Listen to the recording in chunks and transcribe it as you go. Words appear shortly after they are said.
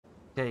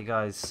Okay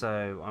guys,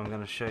 so I'm going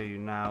to show you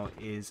now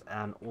is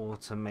an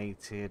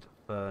automated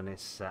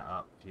furnace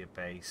setup for your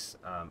base.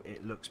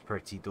 It looks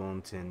pretty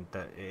daunting,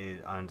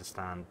 I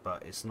understand,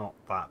 but it's not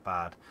that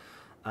bad.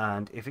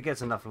 And if it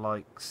gets enough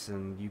likes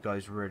and you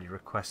guys really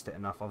request it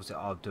enough, obviously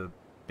I'll do a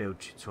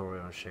build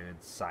tutorial and show you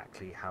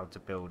exactly how to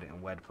build it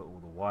and where to put all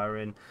the wire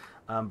in.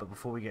 But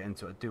before we get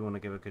into it, I do want to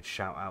give a good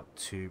shout out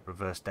to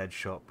Reverse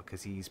Deadshot,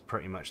 because he's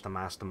pretty much the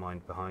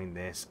mastermind behind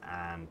this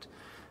and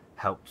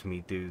helped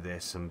me do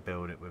this and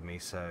build it with me.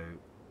 So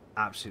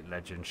absolute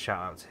legend, shout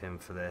out to him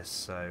for this.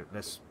 So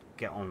let's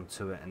get on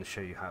to it and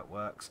show you how it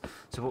works.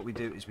 So what we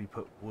do is we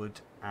put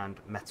wood and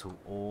metal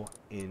ore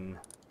in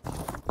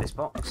this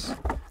box,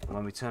 and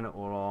when we turn it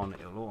all on,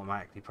 it will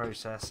automatically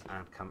process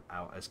and come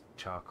out as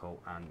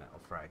charcoal and metal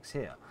frags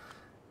here.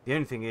 The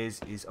only thing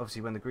is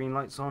obviously when the green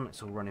light's on,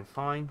 it's all running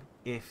fine.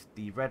 If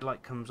the red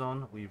light comes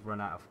on, we've run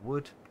out of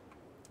wood,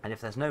 and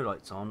if there's no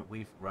lights on,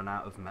 we've run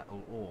out of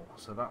metal ore.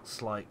 So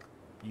that's like,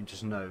 you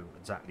just know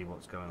exactly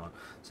what's going on.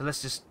 So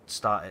let's just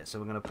start it. So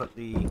we're going to put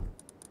the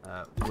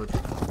wood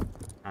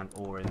and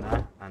ore in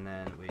there, and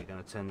then we're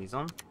going to turn these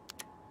on,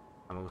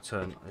 and we'll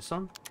turn this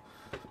on,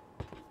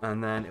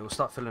 and then it will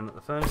start filling up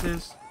the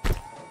furnaces.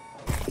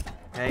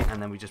 Okay,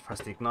 and then we just press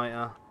the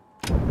igniter,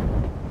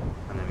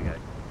 and there we go.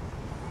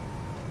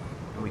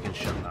 And we can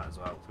shut that as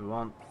well if we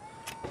want.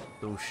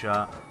 It's all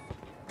shut.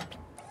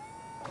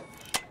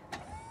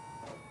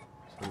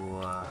 So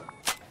we'll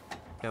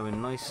go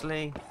in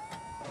nicely.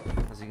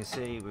 As you can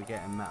see, we're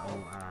getting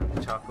metal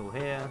and charcoal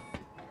here,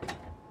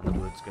 and the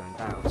wood's going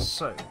down.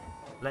 So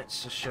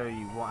let's just show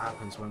you what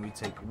happens when we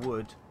take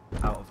wood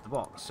out of the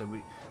box. So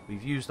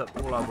we've used up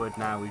all our wood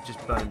now, we've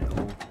just burned it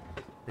all.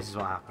 This is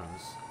what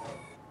happens.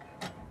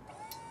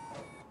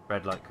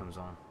 Red light comes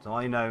on. So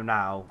I know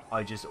now,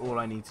 all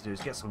I need to do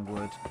is get some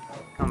wood,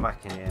 come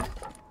back in here,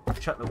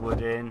 chuck the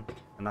wood in,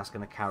 and that's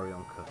going to carry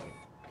on cooking.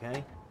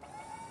 Okay?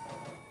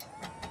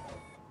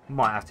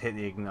 Might have to hit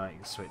the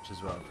igniting switch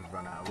as well if we've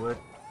run out of wood.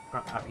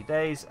 Happy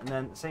days. And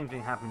then the same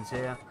thing happens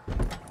here.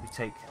 We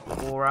take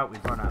the ore out,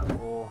 we've run out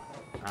of ore,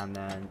 and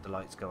then the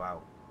lights go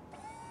out.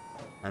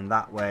 And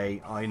that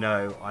way I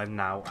know I'm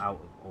now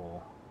out of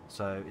ore.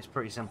 So it's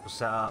pretty simple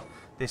setup.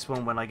 This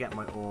one, when I get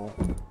my ore,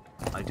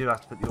 I do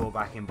have to put the ore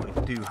back in, but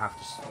I do have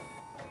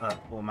to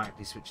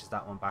automatically switches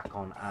that one back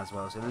on as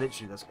well. So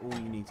literally that's all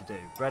you need to do.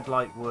 Red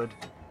light wood,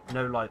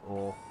 no light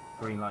ore,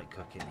 green light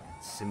cooking.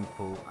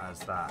 Simple as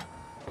that.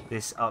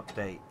 This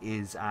update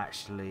is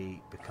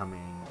actually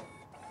becoming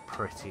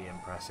pretty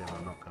impressive,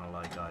 I'm not gonna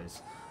lie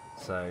guys.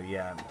 So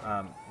yeah,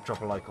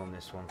 drop a like on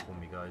this one for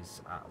me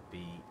guys, that'll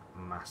be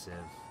massive,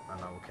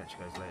 and I will catch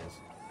you guys later.